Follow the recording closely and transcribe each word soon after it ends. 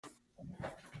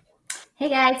Hey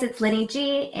guys, it's Lenny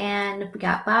G, and we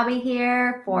got Bobby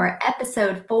here for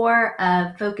episode 4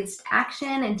 of Focused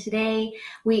Action. And today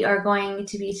we are going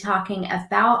to be talking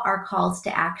about our calls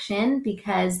to action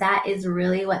because that is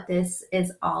really what this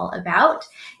is all about,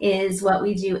 is what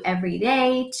we do every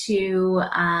day to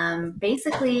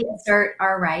basically assert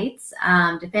our rights,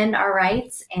 defend our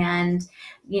rights, and,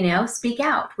 speak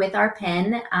out with our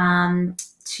pen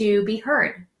to be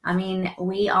heard. I mean,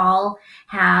 we all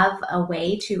have a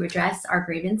way to redress our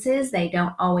grievances. They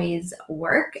don't always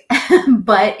work,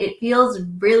 but it feels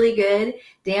really good,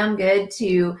 damn good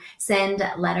to send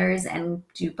letters and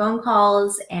do phone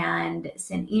calls and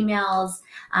send emails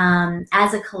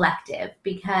as a collective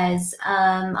because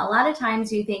a lot of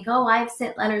times you think, oh, I've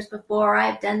sent letters before,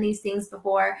 I've done these things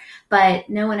before, but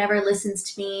no one ever listens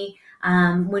to me.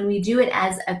 When we do it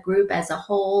as a group, as a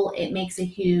whole, it makes a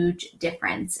huge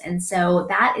difference. And so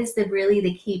that is really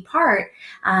the key part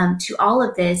to all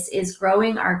of this is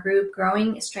growing our group,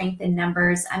 growing strength in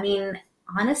numbers. I mean,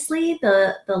 honestly,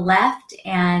 the left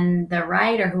and the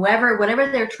right or whoever,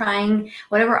 whatever they're trying,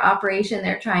 whatever operation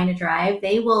they're trying to drive,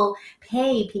 they will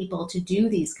pay people to do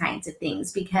these kinds of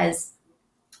things because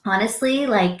honestly,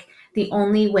 like the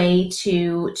only way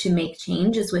to make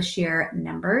change is with sheer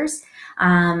numbers.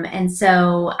 And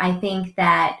so I think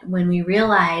that when we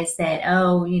realize that,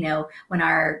 when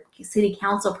our city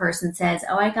council person says,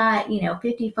 oh, I got,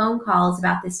 50 phone calls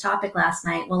about this topic last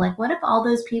night. Well, like, what if all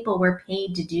those people were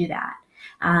paid to do that?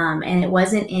 And it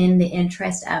wasn't in the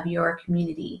interest of your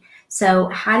community. So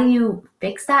how do you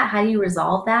fix that? How do you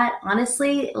resolve that?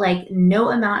 Honestly, like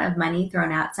no amount of money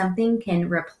thrown at something can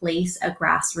replace a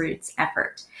grassroots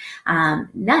effort.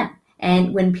 None.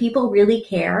 And when people really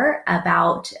care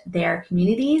about their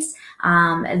communities,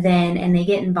 and they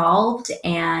get involved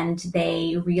and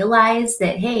they realize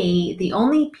that, hey, the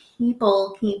only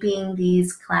people keeping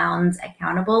these clowns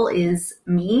accountable is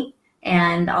me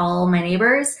and all my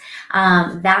neighbors,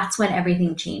 that's when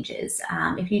everything changes.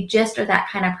 If you just are that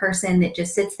kind of person that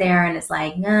just sits there and is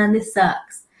like, nah, this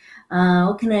sucks.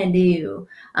 What can I do?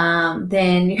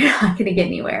 Then you're not going to get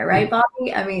anywhere, right,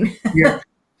 Bobby? I mean, Yeah,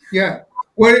 yeah.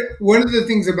 One of the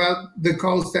things about the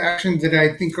calls to action that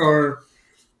I think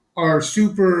are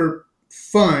super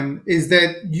fun is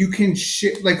that you can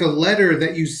like a letter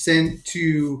that you sent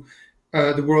to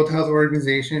the World Health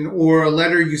Organization or a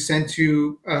letter you sent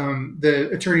to the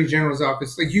Attorney General's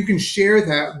office. Like you can share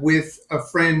that with a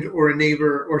friend or a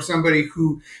neighbor or somebody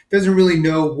who doesn't really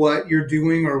know what you're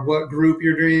doing or what group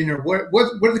you're doing or what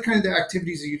are the kind of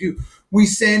activities that you do. We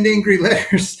send angry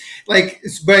letters,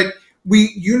 but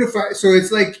we unify. So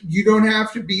it's like you don't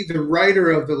have to be the writer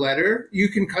of the letter. You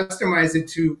can customize it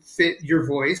to fit your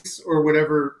voice or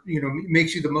whatever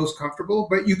makes you the most comfortable.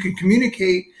 But you can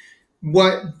communicate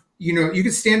what you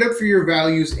can stand up for your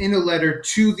values in a letter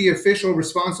to the official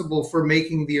responsible for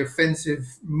making the offensive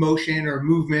motion or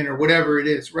movement or whatever it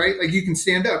is, right? Like you can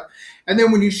stand up. And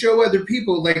then when you show other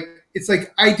people, like, it's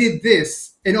like, I did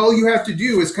this, and all you have to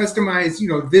do is customize,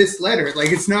 this letter.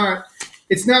 Like it's not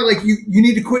like you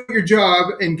need to quit your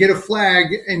job and get a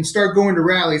flag and start going to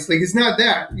rallies. Like it's not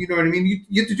that, you know what I mean?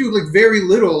 You have to do like very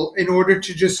little in order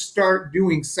to just start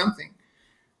doing something.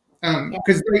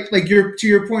 Because like to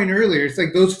your point earlier, it's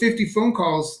like those 50 phone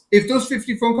calls. If those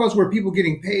 50 phone calls were people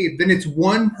getting paid, then it's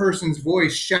one person's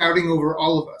voice shouting over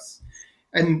all of us,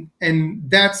 and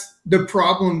that's the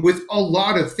problem with a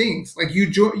lot of things. Like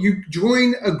you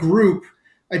join a group,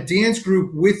 a dance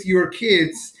group with your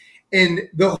kids, and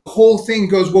the whole thing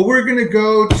goes, well, we're going to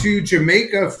go to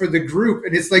Jamaica for the group.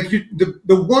 And it's like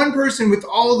the one person with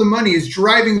all the money is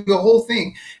driving the whole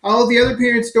thing. All the other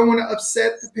parents don't want to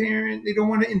upset the parent. They don't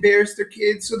want to embarrass their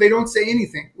kids, so they don't say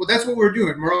anything. Well, that's what we're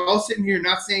doing. We're all sitting here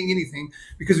not saying anything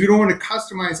because we don't want to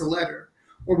customize a letter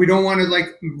or we don't want to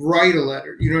like write a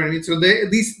letter. You know what I mean? So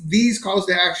at least these calls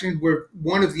to action were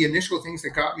one of the initial things that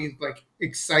got me like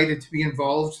excited to be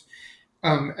involved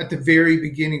at the very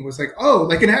beginning. Was like, oh,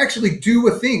 like, and actually do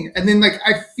a thing. And then like,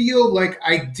 I feel like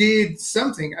I did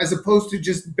something as opposed to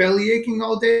just belly aching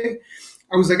all day.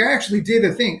 I was like, I actually did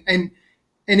a thing.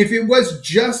 And if it was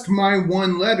just my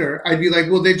one letter, I'd be like,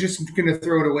 well, they're just going to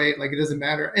throw it away. Like, it doesn't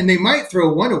matter. And they might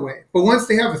throw one away. But once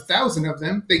they have 1,000 of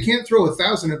them, they can't throw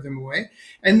 1,000 of them away.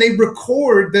 And they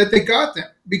record that they got them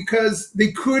because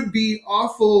they could be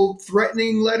awful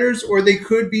threatening letters or they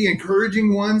could be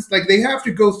encouraging ones. Like, they have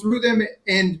to go through them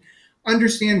and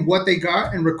understand what they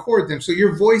got and record them. So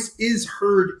your voice is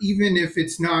heard, even if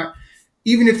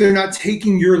they're not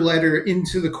taking your letter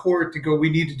into the court to go,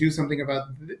 we need to do something about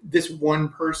this one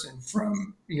person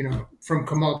from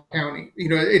Comal County.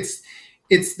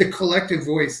 It's the collective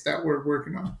voice that we're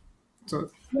working on. So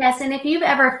Yes, and if you've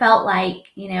ever felt like,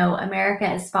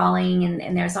 America is falling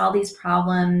and there's all these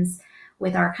problems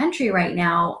with our country right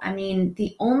now, I mean,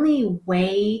 the only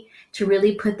way to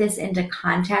really put this into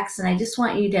context, and I just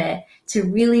want you to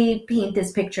really paint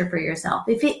this picture for yourself.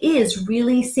 If it is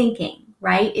really sinking,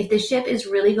 right? If the ship is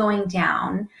really going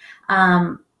down,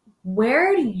 um,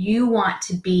 where do you want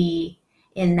to be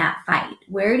in that fight?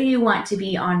 Where do you want to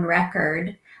be on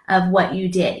record of what you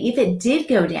did? If it did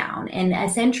go down and a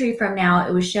century from now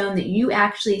it was shown that you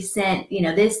actually sent,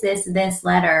 this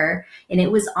letter, and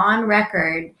it was on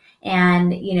record, and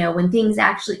when things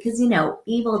actually, because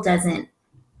evil doesn't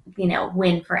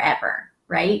win forever,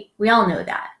 right? We all know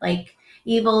that. Like,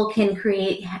 evil can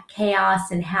create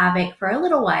chaos and havoc for a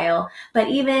little while, but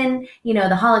even,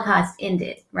 the Holocaust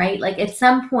ended, right? Like, at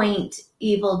some point,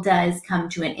 evil does come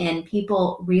to an end.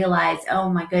 People realize, oh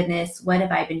my goodness, what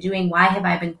have I been doing? Why have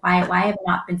I been quiet? Why have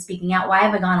I not been speaking out? Why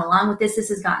have I gone along with this? This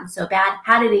has gotten so bad.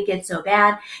 How did it get so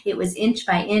bad? It was inch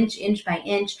by inch, inch by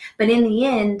inch. But in the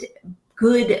end,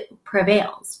 good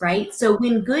prevails, right? So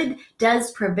when good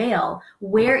does prevail,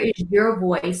 where is your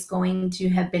voice going to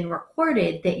have been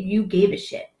recorded that you gave a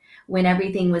shit when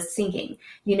everything was sinking?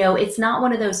 It's not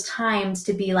one of those times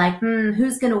to be like,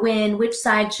 who's going to win? Which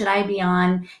side should I be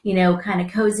on? Kind of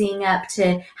cozying up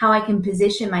to how I can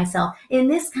position myself. In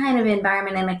this kind of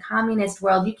environment, in a communist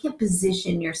world, you can't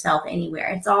position yourself anywhere.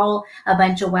 It's all a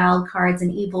bunch of wild cards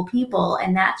and evil people,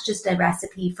 and that's just a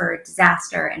recipe for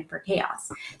disaster and for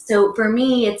chaos. So for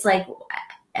me, it's like,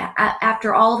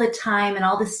 after all the time and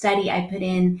all the study I put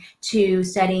in to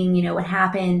studying, what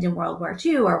happened in World War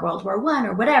II or World War I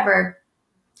or whatever,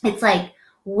 it's like,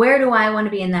 where do I want to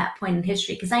be in that point in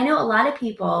history? Because I know a lot of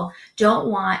people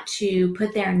don't want to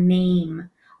put their name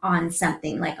on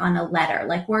something, like on a letter.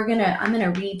 Like, I'm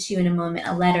gonna read to you in a moment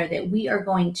a letter that we are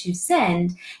going to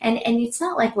send, and it's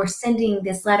not like we're sending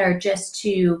this letter just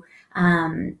to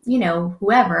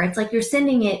whoever. It's like you're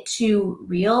sending it to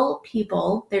real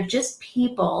people. They're just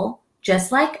people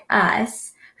just like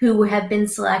us who have been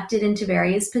selected into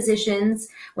various positions,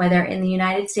 whether in the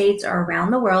United States or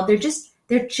around the world. They're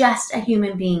just a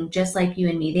human being, just like you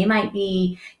and me. They might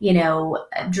be,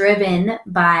 driven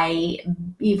by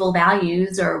evil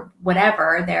values or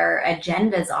whatever their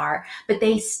agendas are, but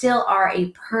they still are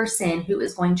a person who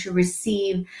is going to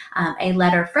receive a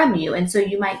letter from you. And so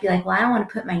you might be like, well, I don't want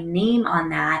to put my name on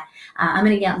that. I'm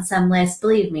going to get on some list.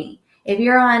 Believe me, if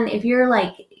you're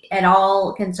like at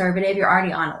all conservative, you're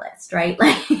already on a list, right?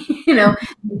 Like,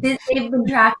 they've been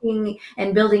tracking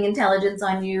and building intelligence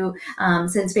on you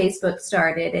since Facebook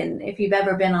started. And if you've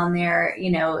ever been on there,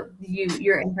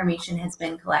 your information has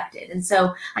been collected. And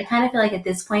so I kind of feel like at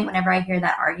this point, whenever I hear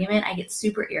that argument, I get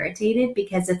super irritated,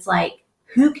 because it's like,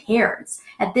 who cares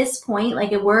at this point?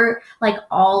 Like, if we're like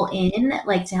all in,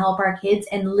 like, to help our kids,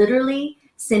 and literally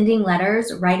sending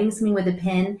letters, writing something with a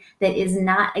pen that is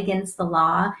not against the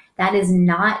law, that is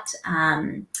not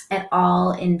at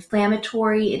all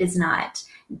inflammatory. It is not,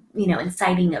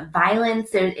 inciting of violence.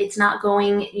 It's not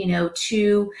going,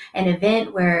 to an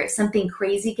event where something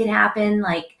crazy could happen,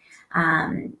 like,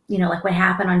 like what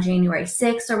happened on January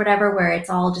 6th or whatever, where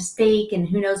it's all just fake and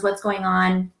who knows what's going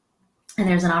on. And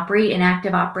there's an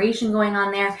active operation going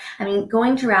on there. I mean,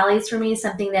 going to rallies for me is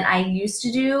something that I used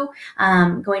to do,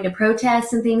 going to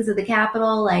protests and things at the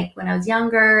Capitol, like when I was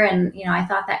younger. And, I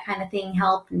thought that kind of thing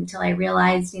helped until I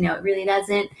realized, it really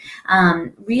doesn't.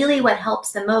 Really what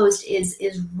helps the most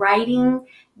is writing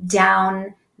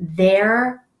down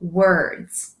their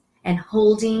words and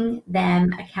holding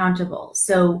them accountable.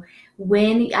 So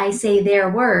when I say their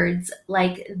words,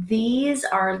 like, these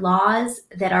are laws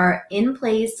that are in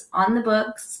place on the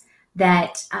books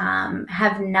that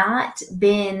have not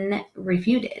been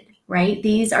refuted, right?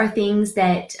 These are things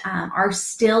that are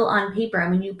still on paper.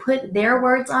 And when you put their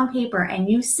words on paper and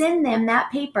you send them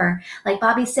that paper, like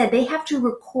Bobby said, they have to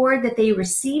record that they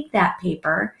received that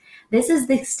paper. This is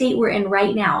the state we're in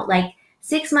right now. Like,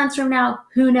 6 months from now,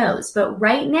 who knows? But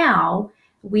right now,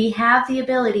 we have the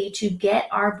ability to get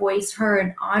our voice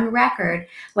heard on record,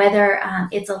 whether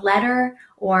it's a letter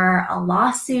or a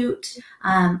lawsuit.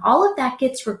 All of that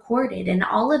gets recorded, and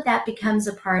all of that becomes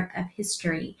a part of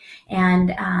history.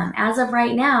 And as of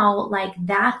right now, like,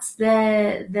 that's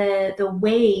the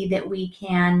way that we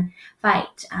can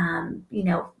fight.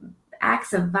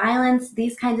 Acts of violence,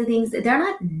 these kinds of things, they're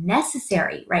not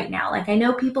necessary right now. Like, I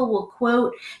know people will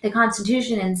quote the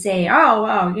Constitution and say, oh,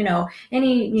 well,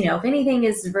 if anything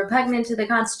is repugnant to the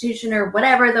Constitution or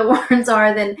whatever the words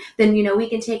are, then we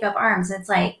can take up arms. And it's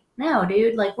like, no,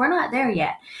 dude, like, we're not there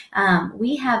yet.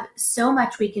 We have so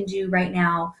much we can do right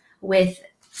now with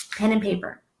pen and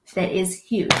paper that is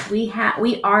huge. We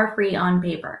are free on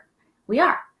paper. We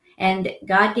are. And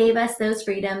God gave us those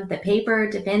freedoms. The paper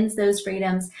defends those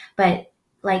freedoms, but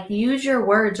like, use your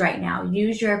words right now.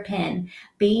 Use your pen.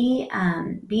 Be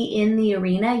in the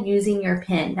arena using your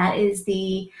pen. That is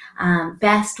the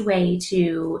best way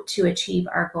to achieve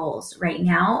our goals right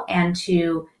now and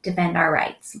to defend our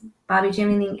rights. Bobby, do you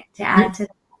have anything to add to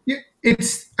that? Yeah,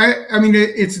 I mean,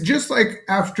 it's just like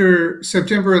after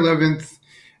September 11th,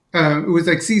 it was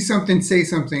like, see something, say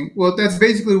something. Well, that's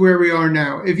basically where we are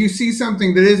now. If you see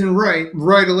something that isn't right,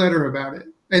 write a letter about it,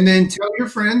 and then tell your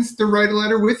friends to write a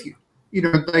letter with you. You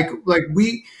know, like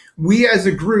we as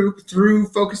a group, through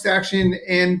Focused Action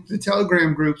and the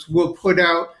Telegram groups, will put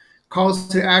out calls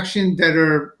to action that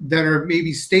are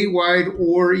maybe statewide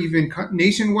or even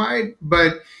nationwide.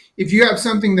 But if you have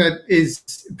something that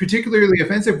is particularly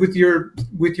offensive with your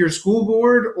school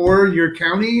board or your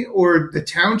county or the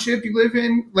township you live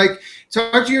in, like,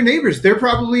 talk to your neighbors. They're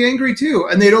probably angry too,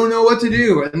 and they don't know what to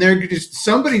do, and they're just,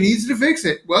 somebody needs to fix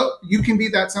it. Well, you can be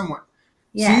that someone.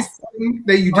 Yes. See something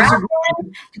that you disagree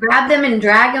with. Grab them and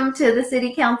drag them to the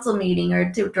city council meeting, or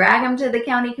to drag them to the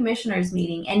county commissioners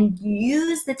meeting, and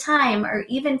use the time, or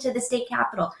even to the state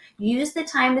capitol. Use the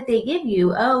time that they give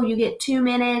you. Oh, you get 2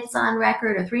 minutes on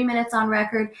record or 3 minutes on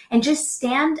record, and just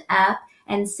stand up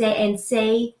and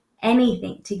say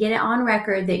anything to get it on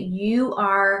record that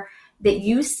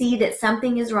you see that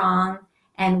something is wrong,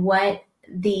 and what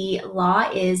the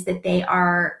law is that they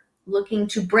are looking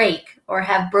to break or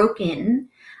have broken.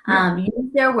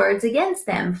 Use their words against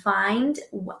them. Find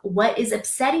what is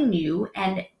upsetting you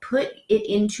and put it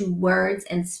into words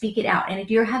and speak it out. And if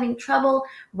you're having trouble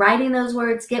writing those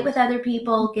words, get with other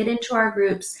people, get into our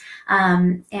groups,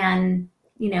 and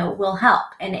we'll help.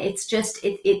 And it's just,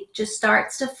 it just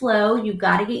starts to flow. You've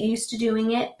got to get used to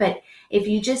doing it. But if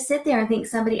you just sit there and think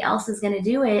somebody else is going to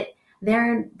do it,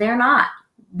 they're not.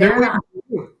 You're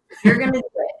going to do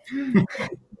it.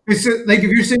 It's like, if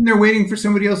you're sitting there waiting for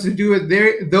somebody else to do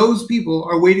it, those people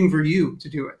are waiting for you to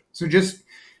do it. So just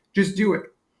do it.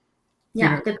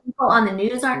 Yeah, the people on the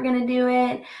news aren't going to do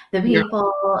it. The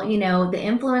people, the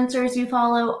influencers you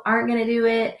follow aren't going to do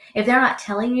it. If they're not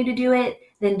telling you to do it,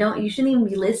 then you shouldn't even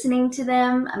be listening to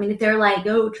them. I mean, if they're like,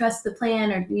 oh, trust the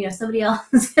plan, or, somebody else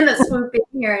is going to swoop in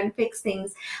here and fix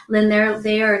things, then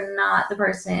they are not the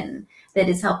person that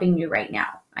is helping you right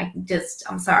now.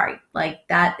 I'm sorry, like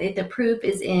that. The proof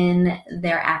is in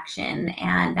their action.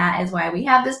 And that is why we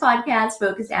have this podcast,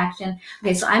 Focused Action.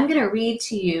 Okay, so I'm going to read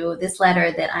to you this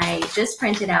letter that I just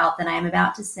printed out that I'm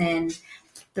about to send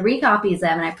 3 copies of,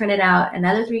 and I printed out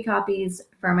another 3 copies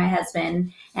for my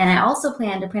husband. And I also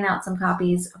plan to print out some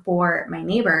copies for my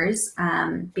neighbors,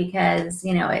 because,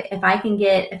 if I can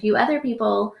get a few other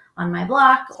people on my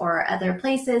block or other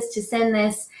places to send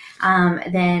this,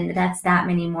 then that's that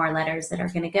many more letters that are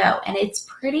going to go. And it's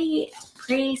pretty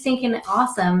stinking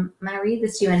awesome. I'm going to read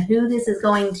this to you and who this is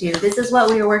going to. This is what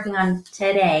we are working on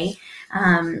today,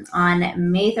 on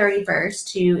May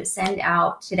 31st, to send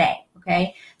out today.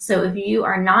 Okay, so if you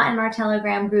are not in our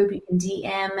Telegram group, you can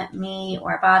DM me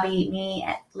or Bobby, me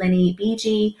at Lenny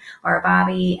BG, or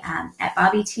Bobby at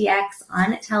Bobby TX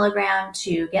on Telegram,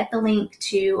 to get the link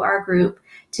to our group,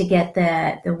 to get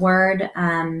the Word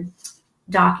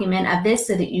document of this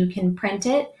so that you can print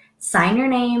it, sign your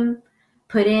name,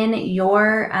 put in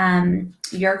your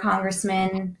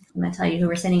congressman. I'm going to tell you who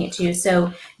we're sending it to.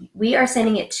 So we are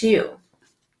sending it to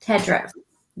Tedros,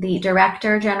 the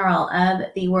Director General of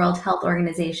the World Health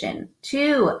Organization,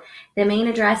 to the main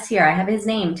address here. I have his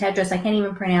name, Tedros. I can't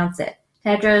even pronounce it.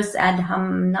 Tedros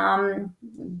Adhanom,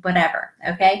 whatever.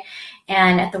 Okay.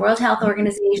 And at the World Health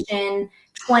Organization,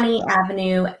 20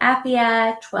 Avenue,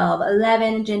 Appia,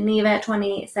 1211, Geneva,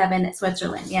 27,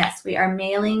 Switzerland. Yes, we are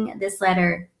mailing this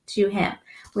letter to him.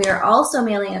 We are also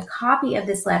mailing a copy of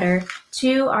this letter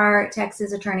to our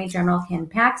Texas Attorney General, Ken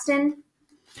Paxton,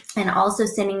 and also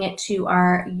sending it to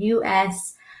our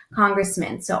U.S.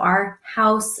 Congressman, so our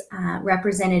House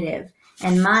representative.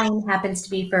 And mine happens to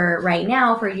be for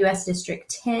U.S. District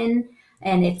 10,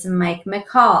 and it's Mike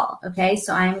McCall. Okay,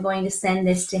 so I'm going to send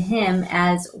this to him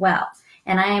as well.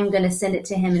 And I am going to send it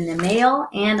to him in the mail,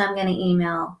 and I'm going to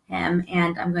email him,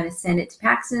 and I'm going to send it to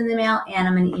Paxton in the mail, and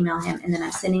I'm going to email him, and then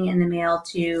I'm sending it in the mail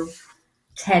to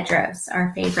Tedros,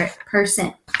 our favorite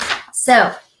person.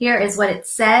 So here is what it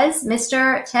says.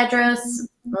 Mr. Tedros,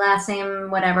 last name,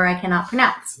 whatever, I cannot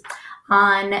pronounce.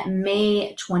 On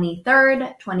May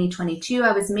 23rd, 2022,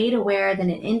 I was made aware that an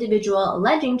individual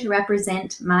alleging to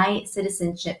represent my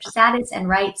citizenship status and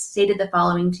rights stated the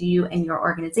following to you and your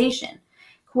organization.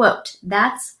 Quote,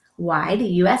 "That's why the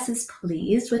U.S. is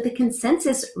pleased with the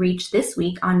consensus reached this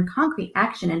week on concrete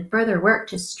action and further work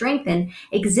to strengthen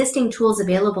existing tools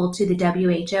available to the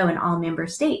WHO and all member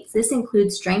states. This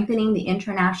includes strengthening the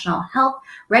international health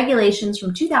regulations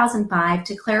from 2005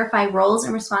 to clarify roles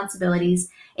and responsibilities,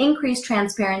 increase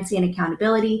transparency and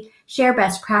accountability, share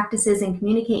best practices, and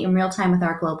communicate in real time with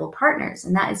our global partners.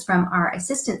 And that is from our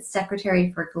Assistant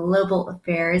Secretary for Global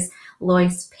Affairs,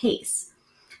 Lois Pace.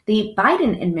 The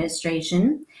Biden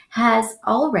administration has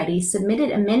already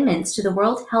submitted amendments to the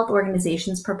World Health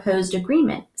Organization's proposed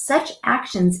agreement. Such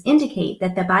actions indicate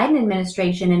that the Biden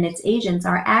administration and its agents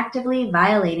are actively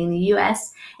violating the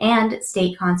U.S. and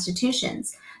state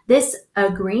constitutions. This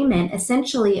agreement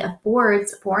essentially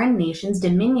affords foreign nations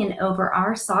dominion over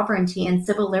our sovereignty and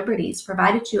civil liberties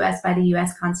provided to us by the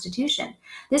U.S. Constitution.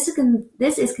 This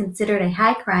is considered a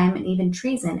high crime and even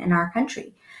treason in our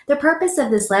country. The purpose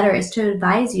of this letter is to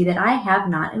advise you that I have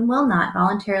not and will not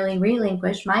voluntarily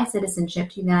relinquish my citizenship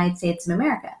to the United States of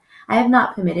America. I have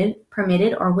not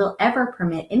permitted, or will ever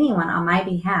permit anyone on my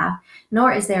behalf,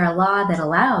 nor is there a law that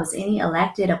allows any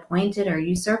elected, appointed, or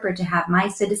usurper to have my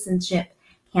citizenship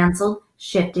canceled,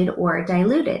 shifted, or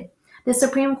diluted. The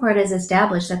Supreme Court has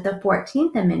established that the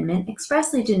 14th Amendment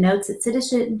expressly denotes that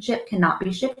citizenship cannot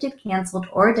be shifted, canceled,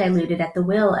 or diluted at the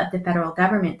will of the federal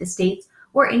government, the states,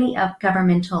 or any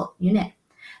governmental unit.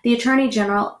 The Attorney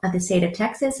General of the state of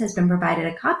Texas has been provided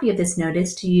a copy of this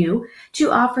notice to you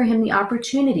to offer him the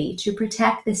opportunity to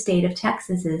protect the state of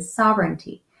Texas's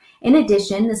sovereignty. In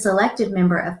addition, the selected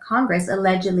member of Congress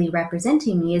allegedly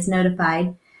representing me is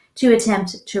notified to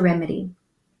attempt to remedy.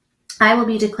 I will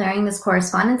be declaring this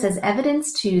correspondence as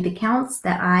evidence to the counts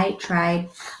that I tried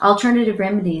alternative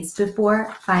remedies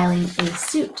before filing a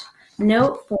suit.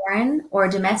 No foreign or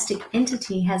domestic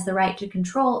entity has the right to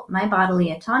control my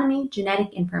bodily autonomy,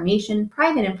 genetic information,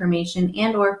 private information,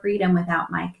 and/or freedom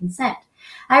without my consent.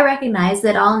 I recognize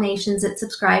that all nations that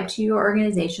subscribe to your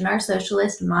organization are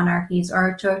socialist monarchies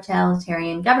or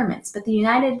totalitarian governments, but the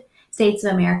United States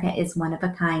of America is one of a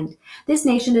kind. This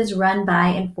nation is run by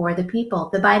and for the people.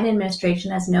 The Biden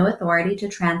administration has no authority to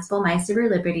transfer my civil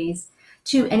liberties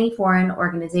to any foreign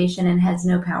organization and has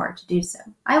no power to do so.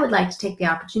 I would like to take the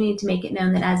opportunity to make it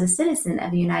known that as a citizen of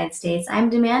the United States, I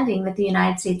am demanding that the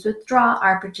United States withdraw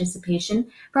our participation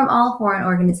from all foreign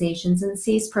organizations and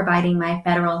cease providing my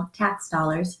federal tax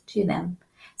dollars to them.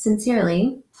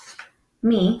 Sincerely,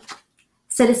 me,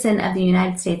 citizen of the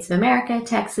United States of America,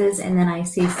 Texas, and then I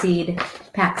CC'd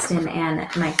Paxton and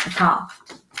Mike McCall.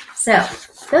 So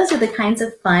those are the kinds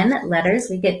of fun letters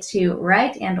we get to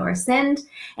write and or send.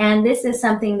 And this is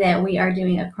something that we are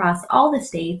doing across all the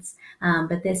states,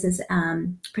 but this is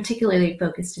particularly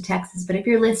focused to Texas. But if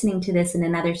you're listening to this in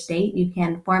another state, you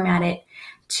can format it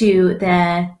to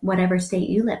the whatever state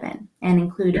you live in and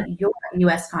include your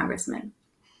U.S. congressman.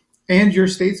 And your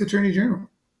state's attorney general.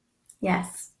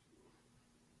 Yes.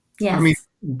 Yes. I mean,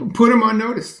 put them on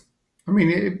notice. I mean,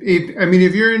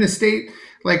 if you're in a state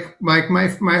like my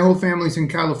whole family's in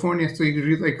California, so you could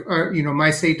be like,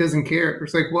 my state doesn't care.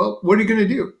 It's like, well, what are you going to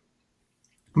do?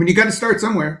 I mean, you got to start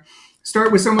somewhere.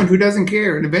 Start with someone who doesn't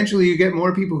care, and eventually you get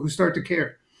more people who start to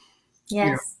care.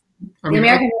 Yes, the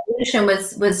American Revolution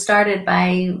was started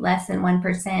by less than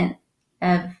 1%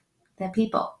 of the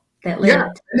people that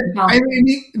lived. Yeah, I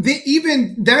mean,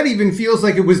 even feels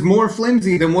like it was more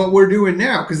flimsy than what we're doing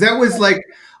now, because that was like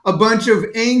a bunch of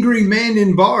angry men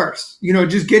in bars,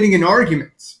 just getting in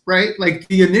arguments, right? Like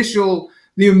the initial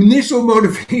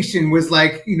motivation was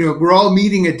like, we're all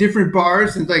meeting at different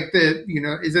bars, and like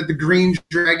is it the Green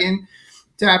Dragon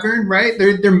Tavern, right?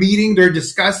 They're meeting, they're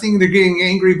discussing, they're getting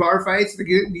angry bar fights. They're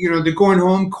going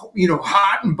home,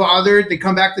 hot and bothered. They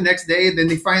come back the next day, and then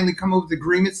they finally come up with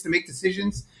agreements to make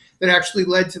decisions that actually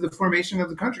led to the formation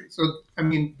of the country. So, I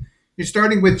mean, you're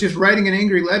starting with just writing an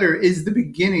angry letter is the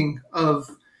beginning of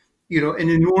an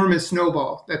enormous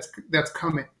snowball that's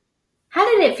coming. How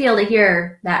did it feel to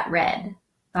hear that read,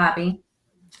 Bobby?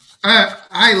 I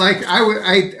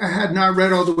had not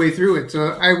read all the way through it,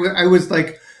 so I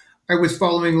was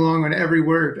following along on every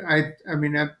word. I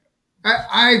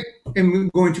am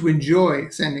going to enjoy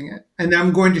sending it, and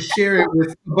I'm going to share it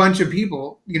with a bunch of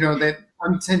people. That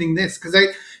I'm sending this because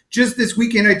just this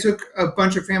weekend I took a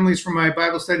bunch of families from my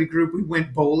Bible study group. We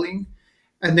went bowling,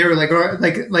 and they were like, all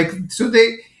right, so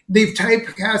they've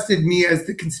typecasted me as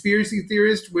the conspiracy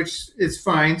theorist, which is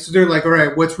fine. So they're like, all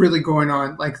right, what's really going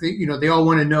on? Like, they all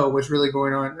want to know what's really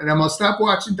going on. And I'm going to stop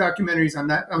watching documentaries on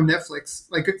Netflix.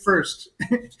 Like at first,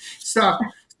 stop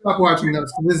watching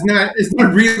those. It's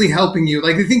not really helping you.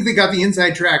 Like, they think they got the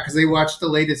inside track because they watched the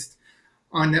latest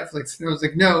on Netflix. And I was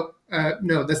like, no,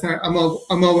 no, that's not. I'm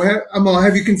all.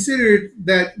 Have you considered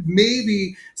that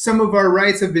maybe some of our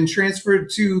rights have been transferred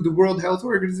to the World Health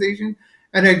Organization?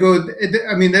 And I go,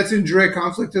 I mean, that's in direct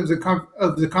conflict of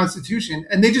the Constitution.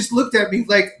 And they just looked at me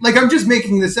like I'm just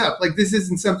making this up. Like this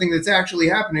isn't something that's actually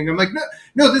happening. I'm like,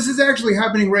 no, this is actually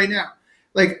happening right now.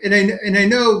 Like, and I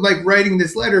know like writing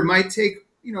this letter might take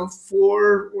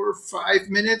 4 or 5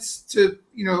 minutes to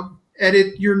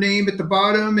edit your name at the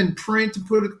bottom and print and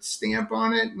put a stamp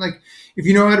on it. Like if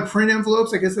you know how to print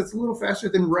envelopes, I guess that's a little faster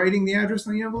than writing the address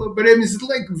on the envelope. But it's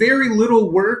like very little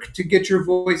work to get your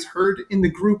voice heard in the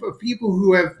group of people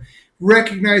who have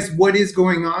recognized what is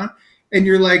going on. And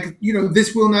you're like,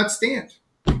 this will not stand,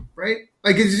 right?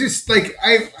 Like it's just like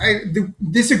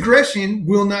this aggression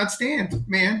will not stand,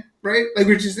 man. Right? Like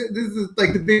this is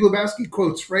like the Big Lebowski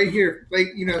quotes right here. Like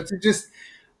to just.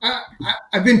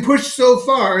 I've been pushed so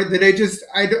far that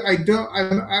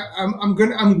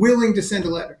I'm willing to send a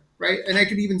letter, right? And I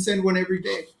could even send one every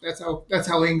day. That's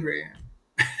how angry I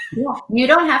am. Yeah. You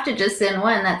don't have to just send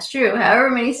one. That's true.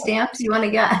 However many stamps you want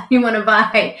to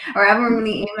buy, or however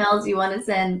many emails you want to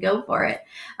send, go for it.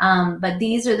 But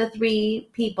these are the 3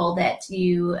 people that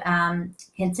you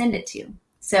can send it to.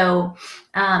 So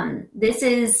this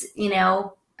is,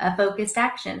 a focused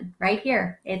action right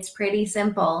here. It's pretty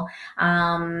simple.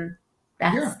 That's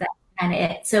kind of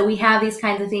it. So we have these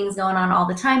kinds of things going on all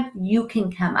the time. You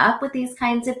can come up with these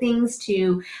kinds of things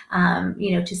to,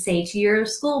 to say to your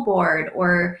school board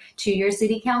or to your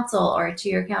city council or to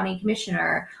your county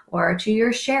commissioner or to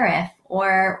your sheriff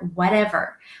or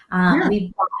whatever.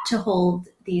 We've got to hold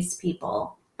these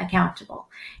people accountable.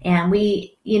 And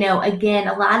we, again,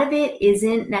 a lot of it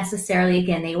isn't necessarily,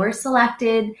 again, they were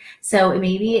selected. So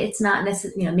maybe it's not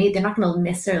necessarily, maybe they're not going to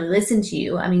necessarily listen to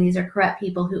you. I mean, these are corrupt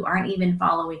people who aren't even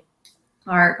following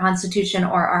our Constitution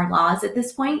or our laws at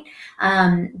this point.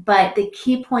 But the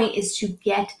key point is to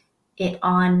get it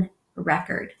on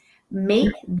record.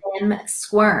 Make them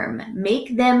squirm,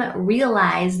 make them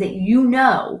realize that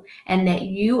and that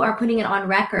you are putting it on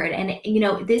record. And,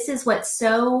 this is what's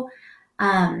so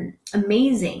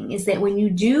amazing is that when you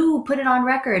do put it on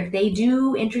record, they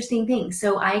do interesting things.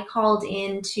 So I called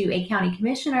into a county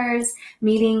commissioners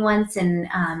meeting once and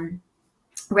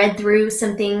read through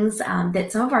some things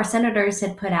that some of our senators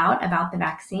had put out about the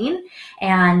vaccine,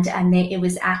 and it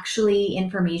was actually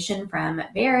information from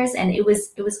VAERS, and it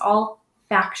was all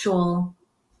factual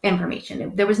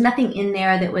information. There was nothing in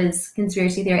there that was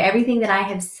conspiracy theory. Everything that I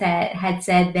had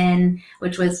said then,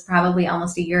 which was probably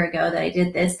almost a year ago that I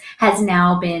did this, has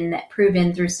now been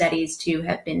proven through studies to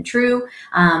have been true.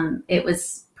 It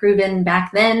was proven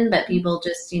back then, but people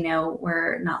just,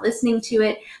 were not listening to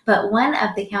it. But one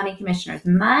of the county commissioners,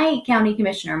 my county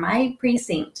commissioner, my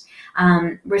precinct,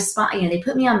 they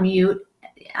put me on mute.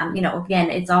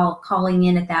 Again, it's all calling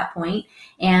in at that point,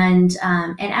 and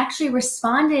actually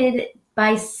responded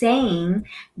by saying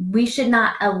we should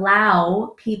not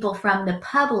allow people from the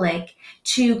public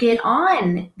to get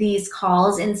on these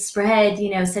calls and spread,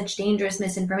 such dangerous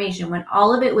misinformation when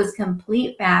all of it was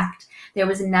complete fact. There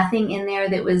was nothing in there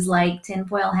that was like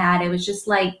tinfoil hat. It was just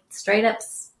like straight up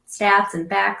stats and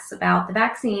facts about the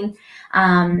vaccine.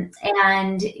 But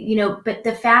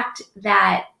the fact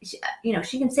that,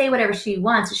 she can say whatever she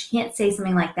wants, but she can't say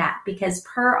something like that because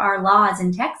per our laws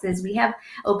in Texas, we have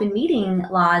open meeting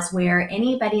laws where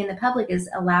anybody in the public is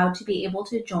allowed to be able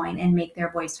to join and make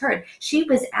their voice heard. She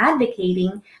was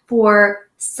advocating for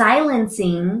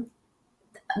silencing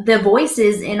the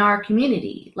voices in our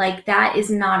community. Like that is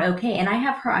not okay. And I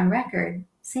have her on record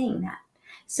saying that.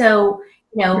 So,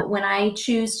 when I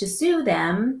choose to sue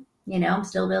them, I'm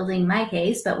still building my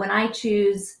case, but when I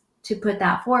choose to put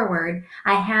that forward,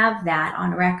 I have that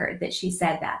on record that she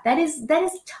said that. That is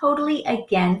totally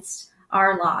against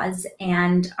our laws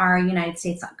and our United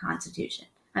States Constitution.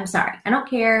 I'm sorry. I don't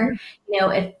care.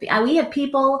 If we have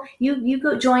people, you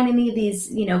go join any of these,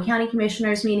 county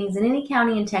commissioners meetings in any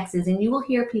county in Texas, and you will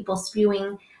hear people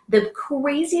spewing the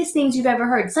craziest things you've ever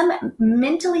heard. Some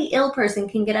mentally ill person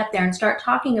can get up there and start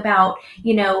talking about,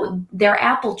 their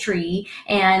apple tree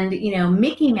and,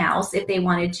 Mickey Mouse if they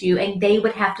wanted to, and they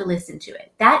would have to listen to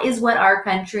it. That is what our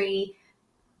country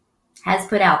has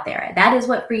put out there. That is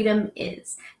what freedom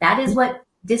is. That is what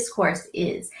discourse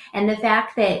is. And the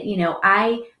fact that,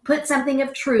 I put something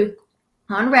of truth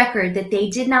on record that they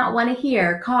did not want to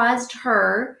hear caused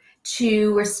her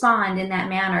to respond in that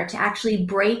manner, to actually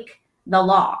break the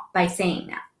law by saying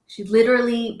that. She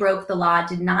literally broke the law,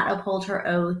 did not uphold her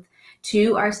oath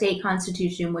to our state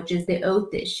constitution, which is the oath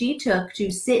that she took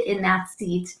to sit in that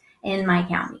seat in my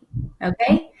county.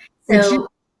 Okay? So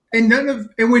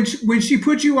when she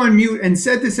put you on mute and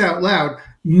said this out loud,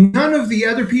 none of the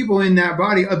other people in that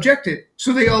body objected.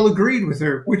 So they all agreed with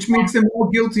her, which makes them all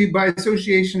guilty by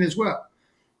association as well.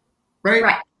 Right?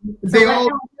 Right. So They what all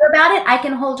can I do about it? I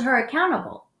can hold her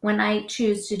accountable when I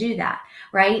choose to do that.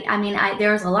 Right. I mean,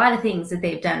 there's a lot of things that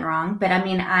they've done wrong, but I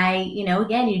mean,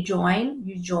 again, you join,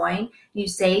 you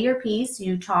say your piece,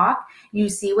 you talk, you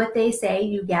see what they say,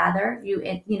 you gather,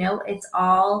 it's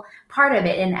all part of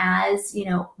it. And as,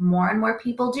 more and more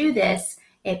people do this,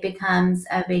 it becomes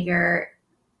a bigger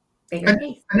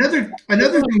case. Another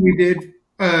thing we did.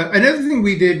 Another thing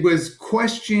we did was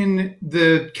question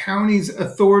the county's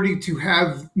authority to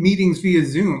have meetings via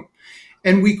Zoom.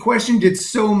 And we questioned it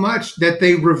so much that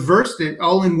they reversed it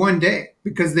all in one day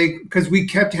because we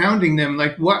kept hounding them.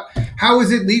 Like, how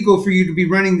is it legal for you to be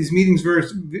running these meetings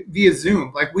via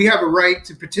Zoom? Like, we have a right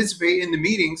to participate in the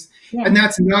meetings, and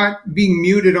that's not being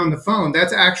muted on the phone.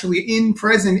 That's actually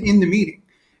present in the meeting.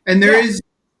 And there is,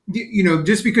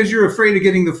 just because you're afraid of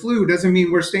getting the flu doesn't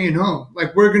mean we're staying home.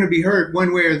 Like, we're going to be heard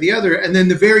one way or the other. And then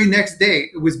the very next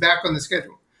day, it was back on the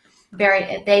schedule.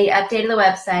 They updated the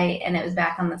website and it was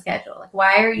back on the schedule. Like,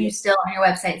 why are you still on your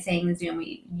website saying Zoom?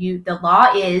 The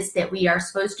law is that we are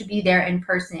supposed to be there in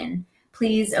person.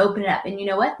 Please open it up. And you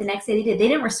know what? The next day they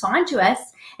didn't respond to us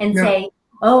and say,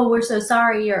 oh, we're so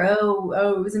sorry, or oh,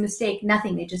 it was a mistake.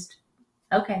 Nothing. They just,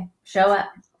 okay, show up.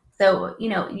 So,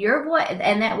 your voice,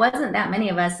 and that wasn't that many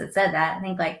of us that said that. I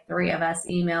think like 3 of us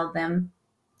emailed them.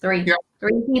 Three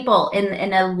people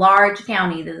in a large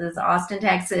county. This is Austin,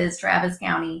 Texas, Travis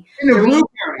County. In a blue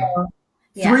county.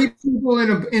 Yeah. 3 people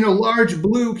in a large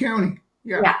blue county.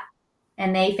 Yeah.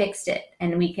 And they fixed it.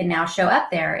 And we can now show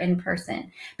up there in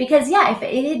person. Because, if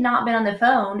it had not been on the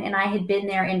phone and I had been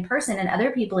there in person and other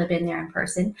people had been there in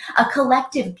person, a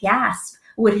collective gasp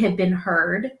would have been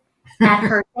heard at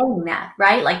her saying that,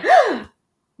 right? Like,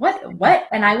 what?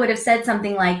 And I would have said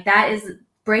something like, that is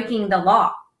breaking the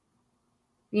law.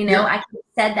 I could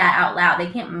have said that out loud. They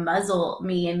can't muzzle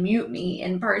me and mute me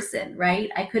in person,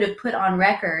 right? I could have put on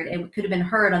record and it could have been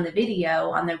heard on the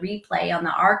video, on the replay, on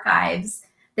the archives,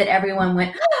 that everyone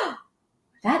went,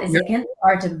 that is against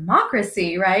our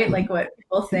democracy, right? Like what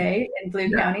people say in blue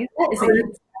counties, that is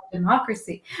against our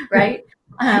democracy, right?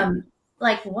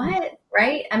 Like what,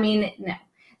 right? I mean, no.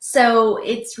 So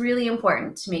it's really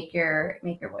important to make your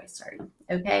voice heard.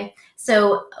 Okay.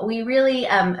 So we really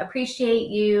appreciate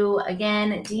you.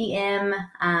 Again, DM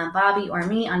Bobby or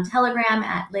me on Telegram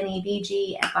at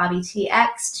LennyBG at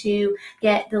BobbyTX to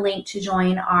get the link to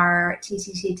join our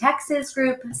TTT Texas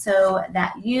group so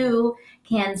that you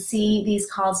can see these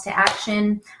calls to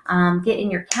action. Get in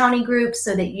your county group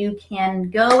so that you can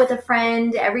go with a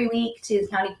friend every week to the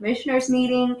county commissioners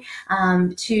meeting,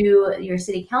 to your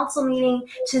city council meeting,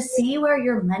 to see where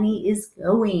your money is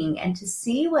going and to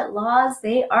see what laws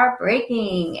they are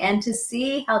breaking and to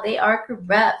see how they are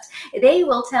corrupt. They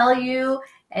will tell you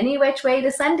any which way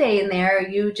to Sunday in there.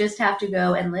 You just have to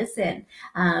go and listen.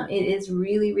 It is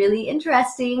really, really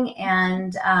interesting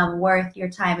and worth your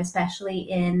time, especially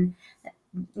in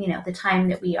the time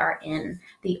that we are in.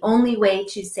 The only way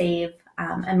to save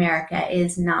America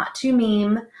is not to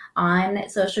meme on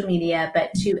social media,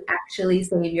 but to actually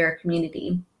save your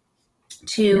community,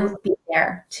 to be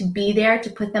there, to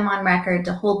put them on record,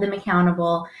 to hold them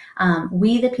accountable.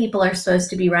 We, the people, are supposed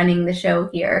to be running the show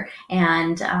here.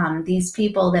 And these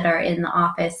people that are in the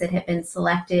office that have been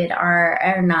selected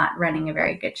are not running a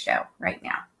very good show right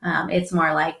now. It's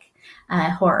more like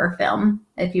a horror film,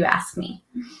 if you ask me.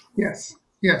 Yes.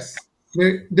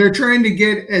 They're trying to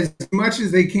get as much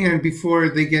as they can before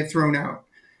they get thrown out.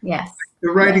 Yes.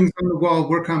 The writing's on the wall.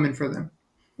 We're coming for them.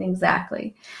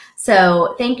 Exactly.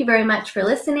 So thank you very much for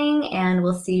listening, and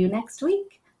we'll see you next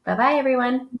week. Bye-bye,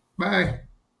 everyone. Bye.